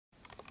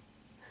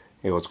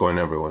Hey, what's going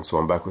on, everyone? So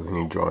I'm back with a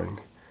new drawing,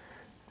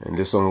 and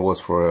this one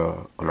was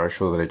for an art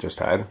show that I just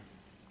had.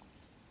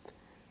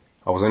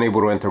 I wasn't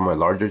able to enter my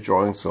larger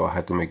drawing, so I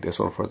had to make this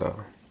one for the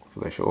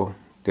show.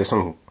 This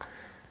one,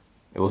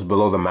 it was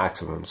below the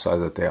maximum size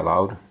that they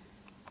allowed,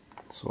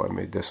 so I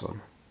made this one.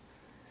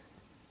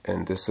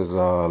 And this is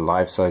a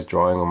life-size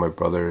drawing of my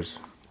brother's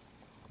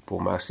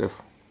Bullmastiff.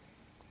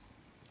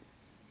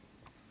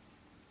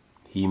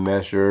 He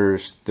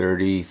measures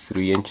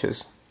 33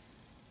 inches.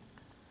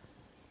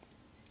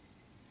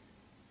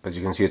 As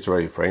you can see, it's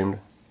already framed,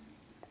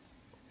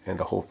 and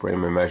the whole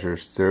frame it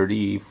measures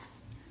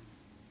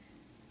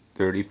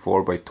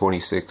 34 by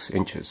 26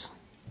 inches.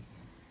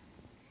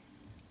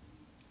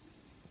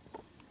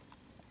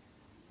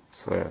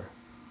 So yeah,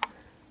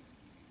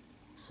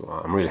 so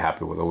I'm really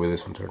happy with the way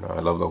this one turned out.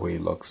 I love the way he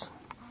looks,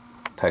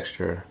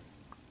 texture,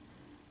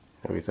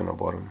 everything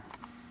about him.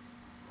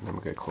 Let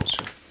me get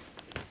closer.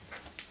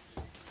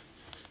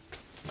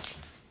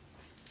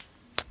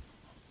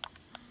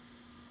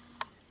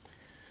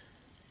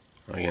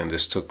 Again,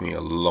 this took me a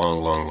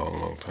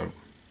long time.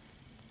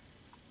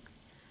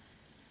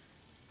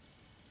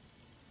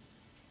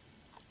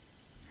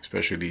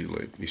 Especially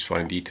like these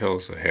fine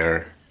details, the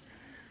hair.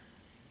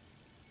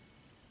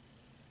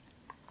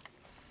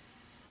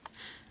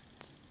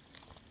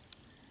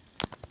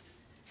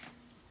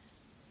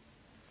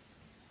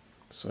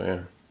 So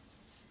yeah.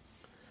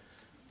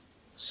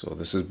 So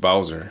this is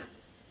Bowser.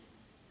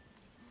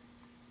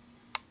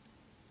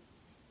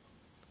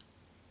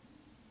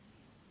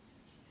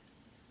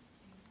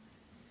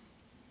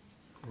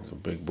 He's a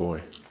big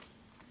boy.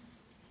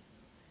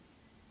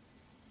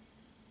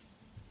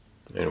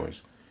 Anyways,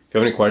 if you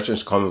have any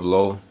questions, comment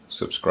below,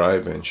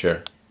 subscribe, and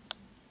share.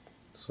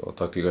 So I'll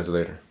talk to you guys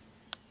later.